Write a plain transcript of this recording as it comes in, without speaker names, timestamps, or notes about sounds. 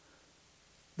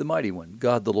The Mighty One,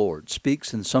 God the Lord,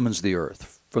 speaks and summons the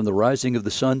earth, from the rising of the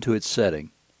sun to its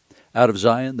setting. Out of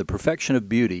Zion, the perfection of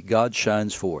beauty, God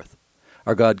shines forth.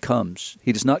 Our God comes.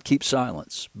 He does not keep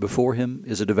silence. Before him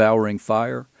is a devouring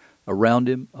fire, around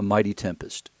him a mighty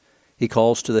tempest. He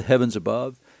calls to the heavens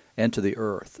above and to the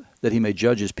earth, that he may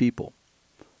judge his people.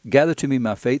 Gather to me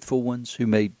my faithful ones, who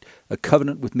made a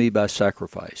covenant with me by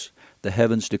sacrifice. The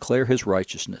heavens declare his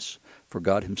righteousness, for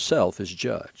God himself is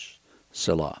judge.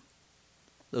 Selah.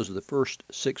 Those are the first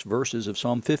 6 verses of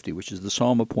Psalm 50, which is the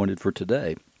psalm appointed for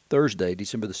today, Thursday,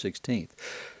 December the 16th,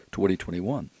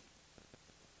 2021.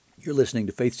 You're listening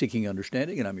to Faith Seeking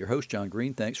Understanding, and I'm your host, John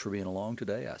Green. Thanks for being along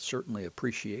today. I certainly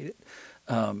appreciate it.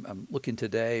 I'm looking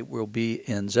today, we'll be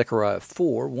in Zechariah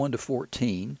 4,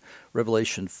 1-14,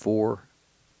 Revelation 4,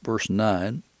 verse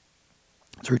 9,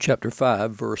 through chapter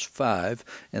 5, verse 5,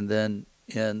 and then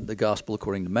in the Gospel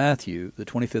according to Matthew, the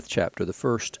 25th chapter, the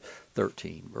first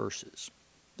 13 verses.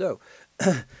 So,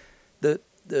 the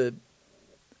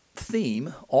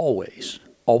theme always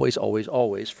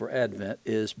for Advent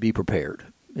is be prepared.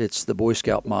 It's the Boy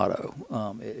Scout motto.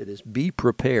 It is be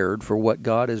prepared for what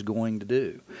God is going to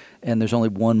do. And there's only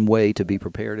one way to be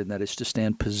prepared, and that is to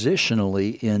stand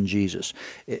positionally in Jesus.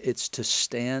 It's to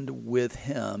stand with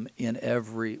him in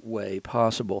every way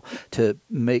possible, to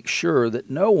make sure that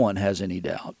no one has any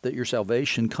doubt that your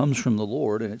salvation comes from the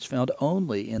Lord, and it's found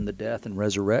only in the death and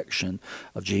resurrection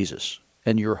of Jesus.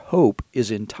 And your hope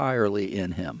is entirely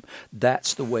in him.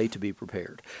 That's the way to be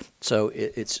prepared. So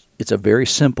it's a very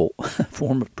simple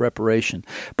form of preparation.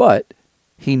 But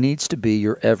he needs to be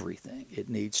your everything. It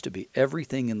needs to be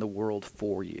everything in the world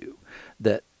for you,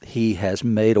 that he has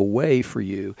made a way for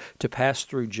you to pass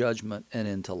through judgment and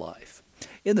into life.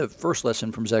 In the first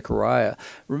lesson from Zechariah,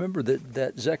 remember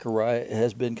that Zechariah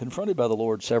has been confronted by the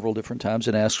Lord several different times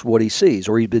and asked what he sees,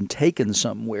 or he's been taken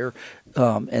somewhere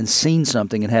and seen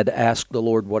something and had to ask the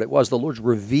Lord what it was. The Lord's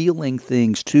revealing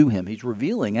things to him. He's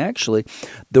revealing, actually,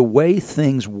 the way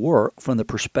things work from the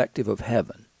perspective of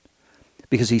heaven,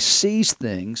 because he sees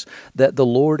things that the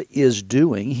Lord is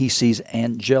doing. He sees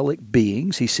angelic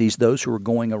beings. He sees those who are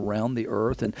going around the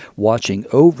earth and watching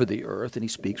over the earth, and he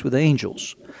speaks with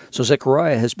angels. So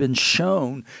Zechariah has been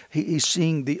shown, he's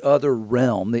seeing the other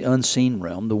realm, the unseen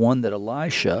realm, the one that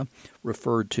Elisha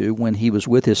referred to when he was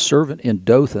with his servant in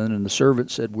Dothan, and the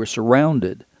servant said, "We're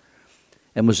surrounded,"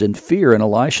 and was in fear. And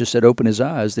Elisha said, "Open his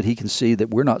eyes that he can see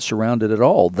that we're not surrounded at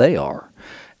all. They are."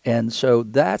 And so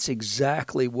that's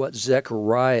exactly what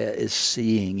Zechariah is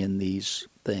seeing in these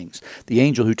things. The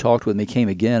angel who talked with me came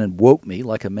again and woke me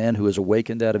like a man who is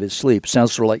awakened out of his sleep.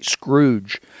 Sounds sort of like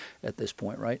Scrooge at this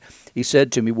point, right? He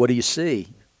said to me, "What do you see?"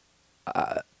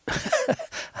 I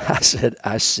said,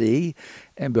 "I see,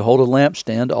 and behold, a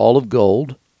lampstand, all of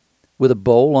gold, with a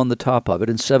bowl on the top of it,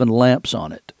 and 7 lamps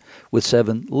on it, with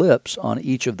 7 lips on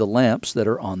each of the lamps that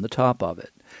are on the top of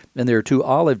it. And there are 2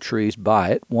 olive trees by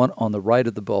it, one on the right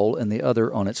of the bowl and the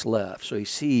other on its left." So he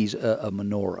sees a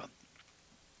menorah.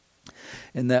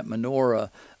 And that menorah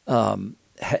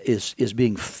is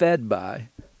being fed by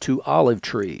 2 olive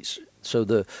trees. So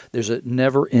there's a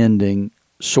never-ending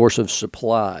source of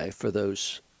supply for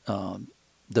those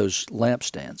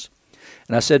lampstands.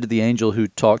 And I said to the angel who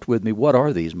talked with me, "What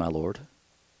are these, my Lord?"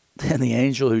 And the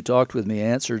angel who talked with me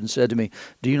answered and said to me,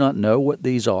 "Do you not know what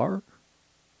these are?"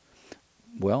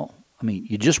 Well, I mean,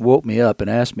 you just woke me up and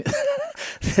asked me.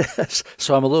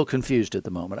 So I'm a little confused at the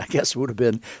moment. I guess would have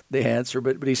been the answer.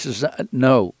 But he says,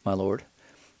 "No, my Lord."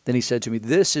 Then he said to me,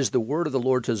 "This is the word of the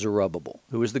Lord to Zerubbabel,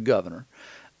 who is the governor.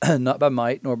 Not by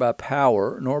might, nor by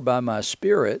power, nor by my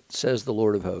spirit, says the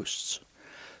Lord of hosts.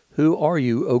 Who are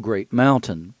you, O great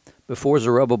mountain? Before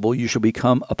Zerubbabel you shall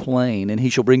become a plain, and he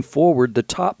shall bring forward the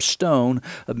top stone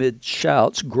amid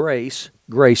shouts, grace,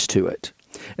 grace to it."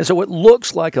 And so it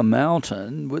looks like a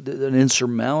mountain, an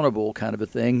insurmountable kind of a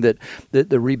thing, that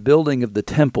the rebuilding of the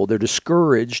temple, they're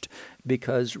discouraged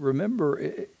because, remember,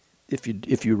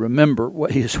 if you remember,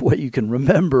 what you can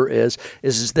remember is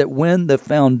that when the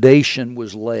foundation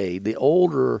was laid, the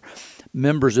older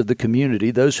members of the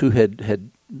community, those who had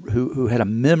a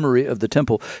memory of the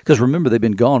temple, because remember, they've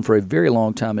been gone for a very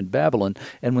long time in Babylon,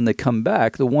 and when they come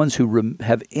back, the ones who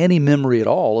have any memory at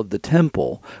all of the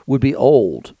temple would be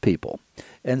old people.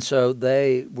 And so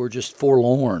they were just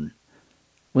forlorn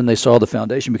when they saw the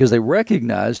foundation, because they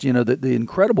recognized, that the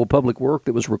incredible public work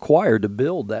that was required to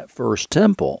build that first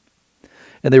temple.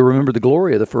 And they remember the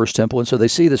glory of the first temple, and so they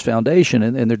see this foundation,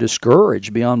 and they're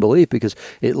discouraged beyond belief because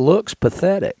it looks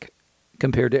pathetic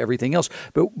compared to everything else.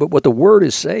 But what the word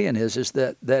is saying is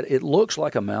that it looks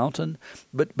like a mountain,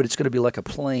 but it's going to be like a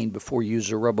plain before you,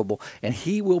 Zerubbabel, and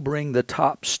he will bring the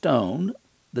top stone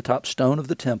the top stone of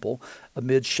the temple,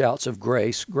 amid shouts of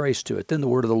grace, grace to it. Then the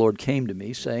word of the Lord came to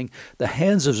me, saying, the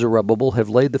hands of Zerubbabel have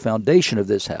laid the foundation of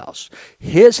this house.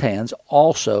 His hands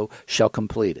also shall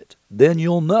complete it. Then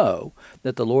you'll know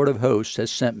that the Lord of hosts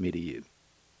has sent me to you.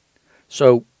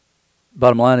 So,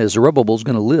 bottom line is Zerubbabel's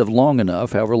going to live long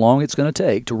enough, however long it's going to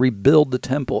take, to rebuild the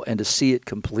temple and to see it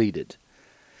completed.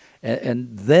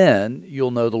 And then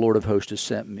you'll know the Lord of hosts has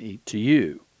sent me to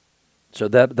you. So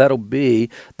that'll be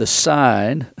the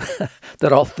sign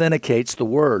that authenticates the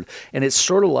word. And it's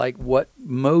sort of like what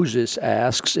Moses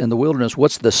asks in the wilderness,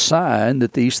 what's the sign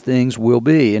that these things will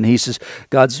be? And he says,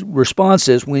 God's response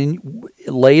is, when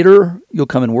later you'll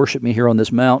come and worship me here on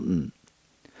this mountain.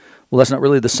 Well, that's not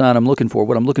really the sign I'm looking for.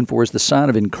 What I'm looking for is the sign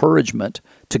of encouragement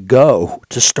to go,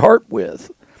 to start with.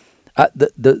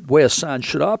 The way a sign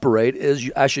should operate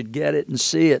is I should get it and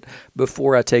see it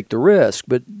before I take the risk.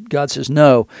 But God says,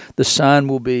 no, the sign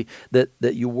will be that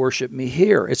you worship me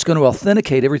here. It's going to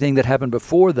authenticate everything that happened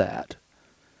before that.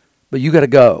 But you got to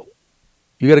go.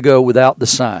 You got to go without the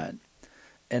sign.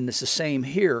 And it's the same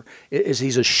here, is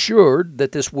he's assured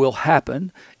that this will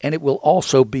happen, and it will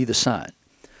also be the sign.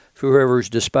 Whoever has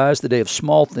despised the day of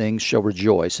small things shall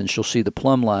rejoice, and shall see the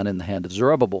plumb line in the hand of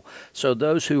Zerubbabel. So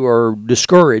those who are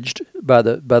discouraged by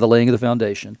the laying of the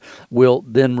foundation will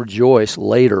then rejoice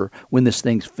later when this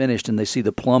thing's finished, and they see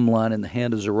the plumb line in the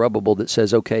hand of Zerubbabel that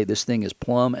says, okay, this thing is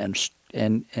plumb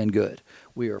and good.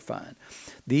 We are fine.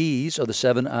 These are the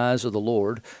 7 eyes of the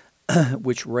Lord,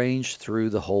 which range through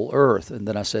the whole earth. And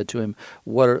then I said to him,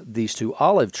 what are these 2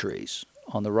 olive trees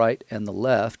on the right and the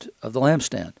left of the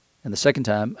lampstand? And the second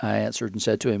time I answered and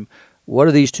said to him, what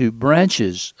are these 2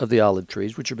 branches of the olive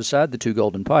trees, which are beside the 2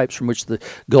 golden pipes from which the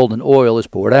golden oil is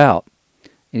poured out?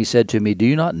 And he said to me, do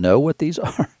you not know what these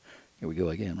are? Here we go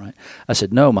again, right? I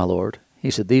said, no, my Lord.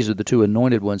 He said, these are the 2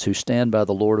 anointed ones who stand by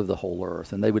the Lord of the whole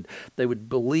earth. And they would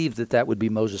believe that would be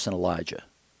Moses and Elijah.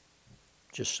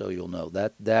 Just so you'll know,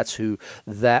 that's who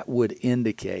that would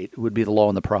indicate would be the law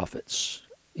and the prophets,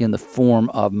 in the form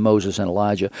of Moses and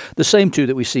Elijah, the same 2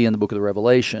 that we see in the book of the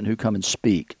Revelation who come and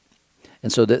speak. And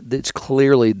so that it's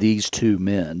clearly these 2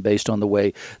 men based on the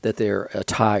way that they're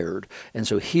attired. And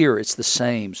so here it's the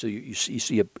same. So you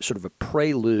see a sort of a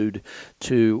prelude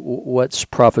to what's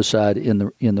prophesied in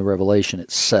the Revelation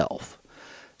itself.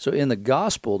 So in the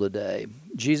gospel today,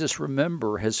 Jesus,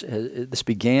 remember, this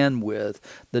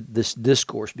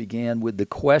discourse began with the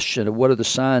question of what are the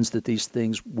signs that these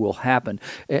things will happen,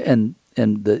 and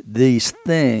these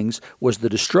things was the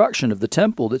destruction of the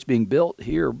temple that's being built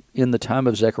here in the time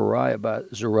of Zechariah by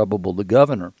Zerubbabel the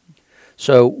governor.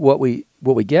 So what we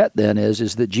get then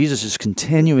is that Jesus is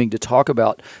continuing to talk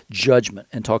about judgment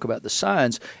and talk about the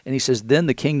signs, and he says, then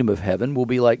the kingdom of heaven will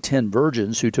be like 10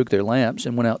 virgins who took their lamps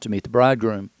and went out to meet the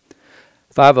bridegroom.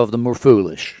 5 of them were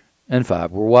foolish, and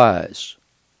 5 were wise.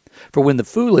 For when the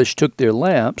foolish took their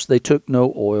lamps, they took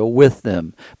no oil with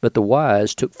them, but the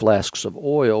wise took flasks of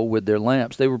oil with their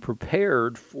lamps. They were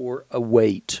prepared for a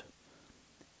wait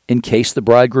in case the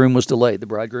bridegroom was delayed. The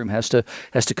bridegroom has to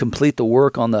complete the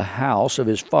work on the house of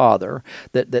his Father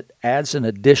that adds an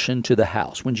addition to the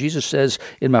house. When Jesus says,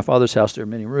 in my Father's house there are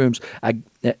many rooms,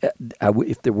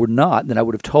 if there were not, then I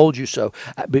would have told you so.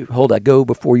 Behold, I go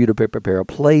before you to prepare a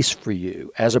place for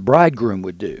you, as a bridegroom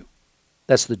would do.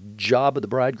 That's the job of the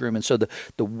bridegroom. And so the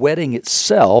wedding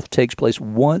itself takes place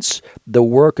once the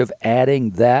work of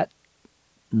adding that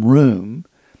room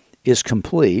is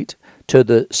complete to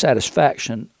the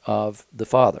satisfaction of the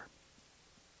Father.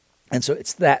 And so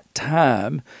it's that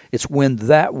time, it's when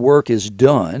that work is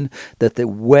done that the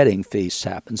wedding feast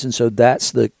happens. And so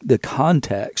that's the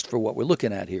context for what we're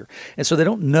looking at here. And so they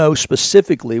don't know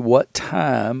specifically what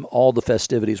time all the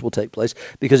festivities will take place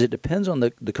because it depends on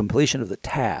the completion of the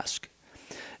task.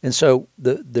 And so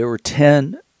there were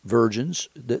 10 virgins.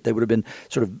 They would have been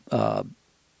sort of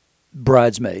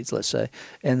bridesmaids, let's say.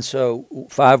 And so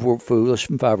 5 were foolish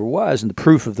and 5 were wise. And the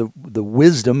proof of the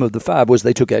wisdom of the 5 was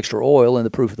they took extra oil, and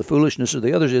the proof of the foolishness of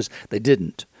the others is they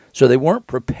didn't. So they weren't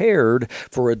prepared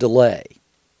for a delay.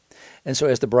 And so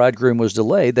as the bridegroom was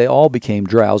delayed, they all became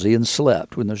drowsy and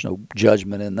slept. When there's no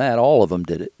judgment in that, all of them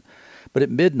did it. But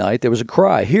at midnight there was a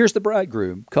cry, "Here's the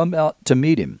bridegroom, come out to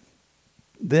meet him."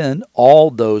 Then all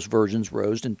those virgins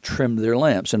rose and trimmed their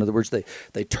lamps. In other words,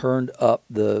 they turned up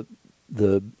the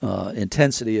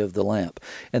intensity of the lamp.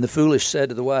 And the foolish said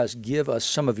to the wise, "Give us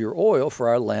some of your oil, for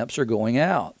our lamps are going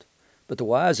out." But the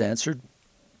wise answered,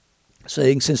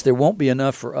 saying, "Since there won't be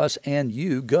enough for us and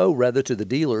you, go rather to the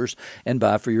dealers and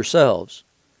buy for yourselves."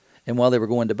 And while they were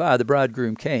going to buy, the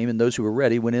bridegroom came, and those who were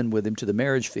ready went in with him to the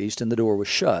marriage feast, and the door was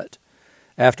shut.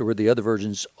 Afterward the other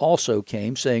virgins also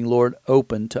came, saying, "Lord,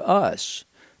 open to us."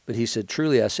 But he said,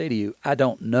 truly I say to you, I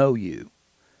don't know you.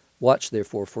 Watch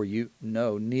therefore, for you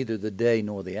know neither the day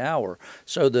nor the hour.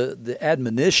 So the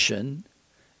admonition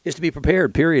is to be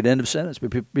prepared, period, end of sentence.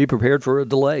 Be prepared for a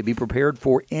delay. Be prepared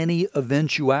for any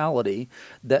eventuality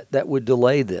that would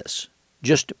delay this.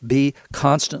 Just be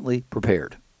constantly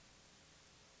prepared.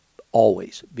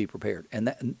 Always be prepared.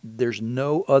 And there's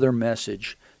no other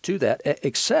message to that,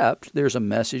 except there's a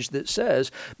message that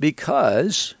says,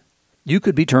 because you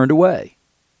could be turned away.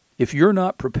 If you're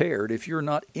not prepared, if you're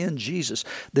not in Jesus,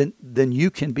 then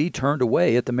you can be turned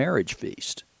away at the marriage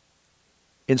feast.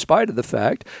 In spite of the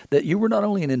fact that you were not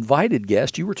only an invited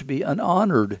guest, you were to be an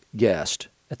honored guest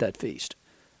at that feast.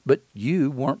 But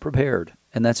you weren't prepared,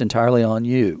 and that's entirely on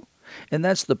you. And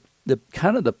that's the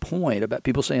kind of the point about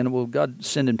people saying, well, God's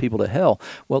sending people to hell.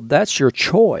 Well, that's your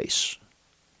choice.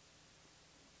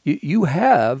 You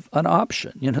have an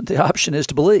option. The option is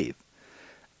to believe.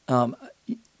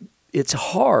 It's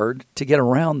hard to get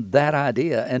around that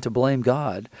idea and to blame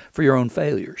God for your own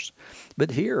failures.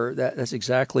 But here, that's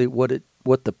exactly what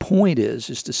the point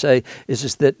is to say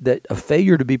is that a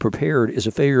failure to be prepared is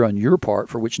a failure on your part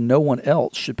for which no one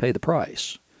else should pay the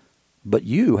price. But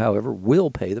you, however, will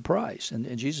pay the price. And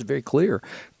Jesus is very clear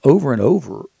over and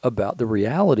over about the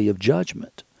reality of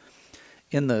judgment.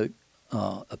 In the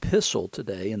epistle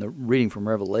today, in the reading from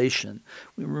Revelation,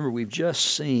 remember we've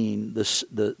just seen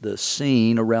the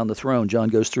scene around the throne. John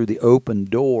goes through the open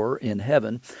door in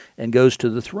heaven and goes to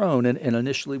the throne. And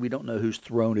initially we don't know whose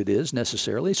throne it is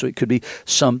necessarily, so it could be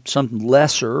some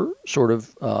lesser sort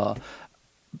of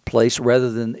place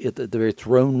rather than at the very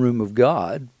throne room of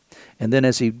God. And then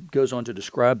as he goes on to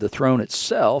describe the throne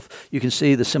itself, you can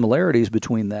see the similarities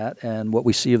between that and what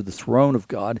we see of the throne of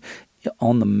God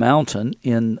on the mountain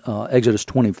in Exodus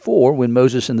 24 when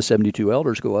Moses and the 72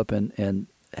 elders go up and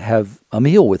have a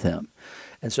meal with him.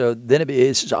 And so then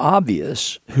it's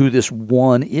obvious who this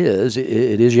one is.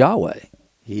 It is Yahweh.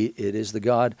 It is the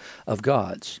God of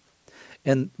gods.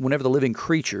 And whenever the living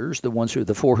creatures,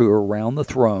 the four who are around the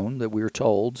throne that we are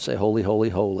told, say, holy, holy,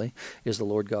 holy is the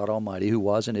Lord God Almighty, who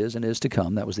was and is to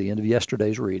come. That was the end of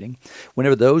yesterday's reading.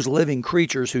 Whenever those living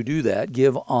creatures who do that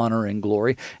give honor and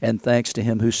glory and thanks to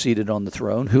him who's seated on the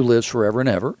throne, who lives forever and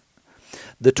ever,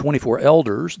 the 24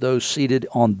 elders, those seated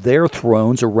on their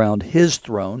thrones around his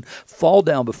throne, fall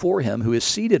down before him who is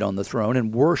seated on the throne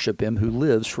and worship him who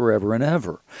lives forever and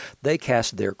ever. They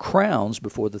cast their crowns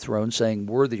before the throne, saying,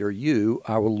 worthy are you,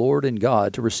 our Lord and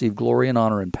God, to receive glory and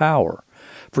honor and power.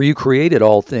 For you created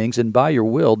all things, and by your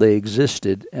will they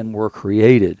existed and were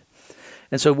created.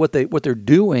 And so what they're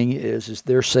doing is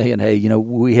they're saying, hey,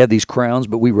 we have these crowns,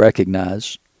 but we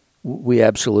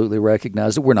absolutely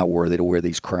recognize that we're not worthy to wear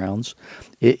these crowns.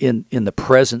 In the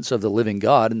presence of the living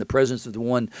God, in the presence of the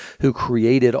one who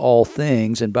created all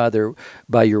things, and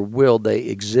by your will they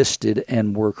existed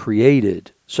and were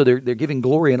created. So they're giving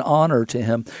glory and honor to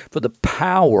him for the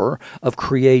power of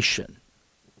creation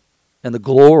and the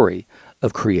glory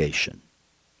of creation.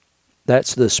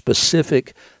 That's the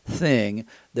specific thing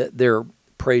that they're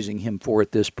praising him for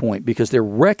at this point, because they're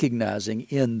recognizing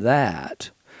in that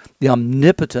the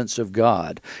omnipotence of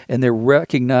God, and they're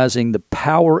recognizing the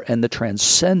power and the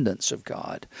transcendence of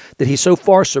God, that he so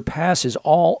far surpasses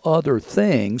all other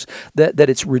things that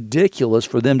it's ridiculous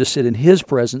for them to sit in his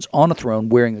presence on a throne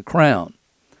wearing a crown.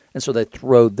 And so they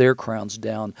throw their crowns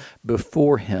down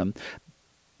before him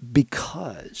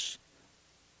because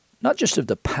not just of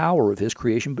the power of his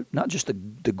creation, but not just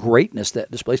the greatness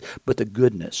that displays, but the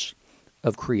goodness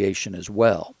of creation as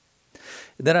well.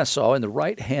 Then I saw in the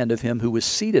right hand of him who was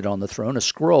seated on the throne a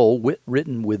scroll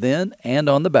written within and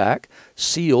on the back,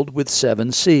 sealed with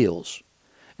 7 seals.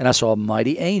 And I saw a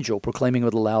mighty angel proclaiming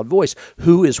with a loud voice,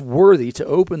 who is worthy to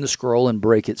open the scroll and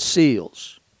break its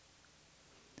seals?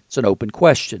 It's an open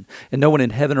question, and no one in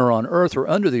heaven or on earth or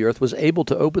under the earth was able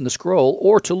to open the scroll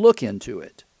or to look into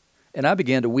it. And I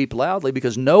began to weep loudly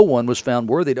because no one was found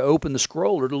worthy to open the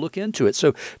scroll or to look into it.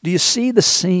 So do you see the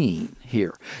scene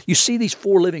here? You see these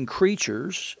 4 living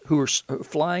creatures who are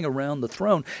flying around the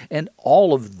throne, and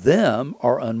all of them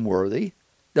are unworthy.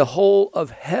 The whole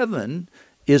of heaven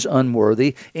is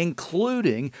unworthy,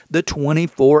 including the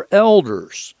 24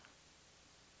 elders.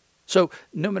 So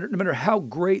no matter how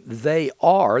great they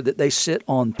are, that they sit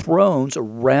on thrones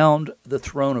around the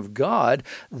throne of God,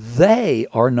 they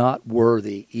are not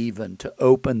worthy even to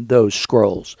open those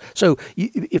scrolls. So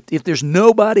if there's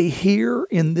nobody here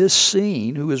in this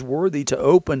scene who is worthy to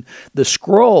open the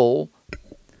scroll,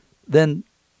 then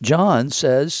John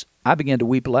says, I began to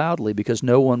weep loudly because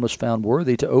no one was found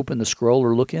worthy to open the scroll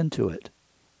or look into it.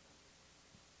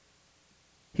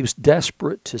 He was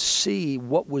desperate to see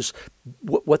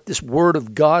what this Word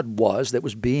of God was that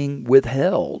was being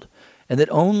withheld, and that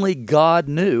only God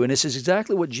knew. And this is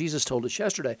exactly what Jesus told us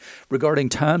yesterday regarding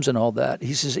times and all that.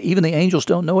 He says even the angels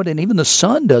don't know it, and even the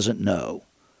Son doesn't know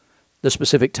the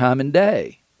specific time and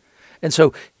day. And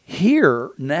so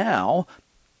here now,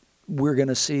 we're going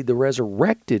to see the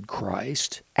resurrected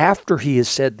Christ. After he has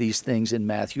said these things in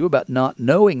Matthew about not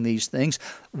knowing these things,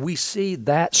 we see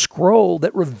that scroll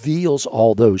that reveals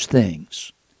all those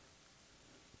things.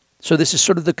 So this is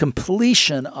sort of the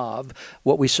completion of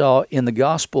what we saw in the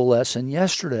gospel lesson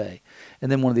yesterday.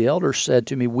 And then one of the elders said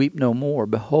to me, "Weep no more.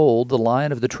 Behold, the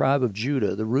Lion of the tribe of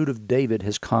Judah, the Root of David,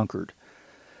 has conquered,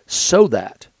 so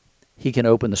that he can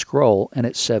open the scroll and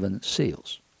its 7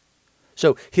 seals."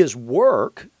 So his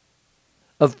work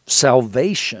of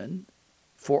salvation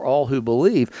for all who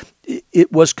believe,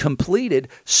 it was completed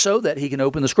so that he can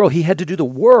open the scroll. He had to do the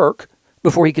work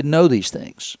before he could know these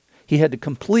things. He had to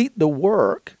complete the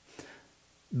work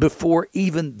before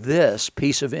even this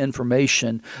piece of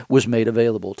information was made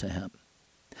available to him.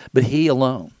 But he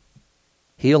alone,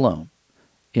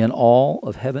 in all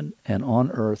of heaven and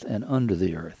on earth and under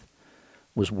the earth,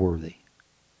 was worthy.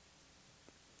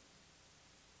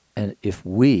 And if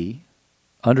we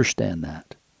understand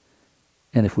that,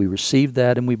 and if we receive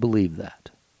that and we believe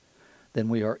that, then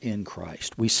we are in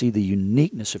Christ. We see the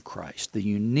uniqueness of Christ, the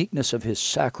uniqueness of his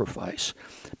sacrifice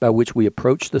by which we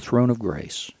approach the throne of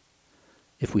grace.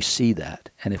 If we see that,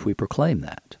 and if we proclaim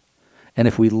that, and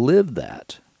if we live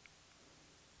that,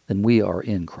 then we are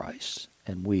in Christ,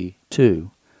 and we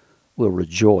too will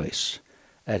rejoice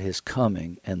at his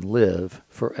coming and live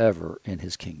forever in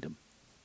his kingdom.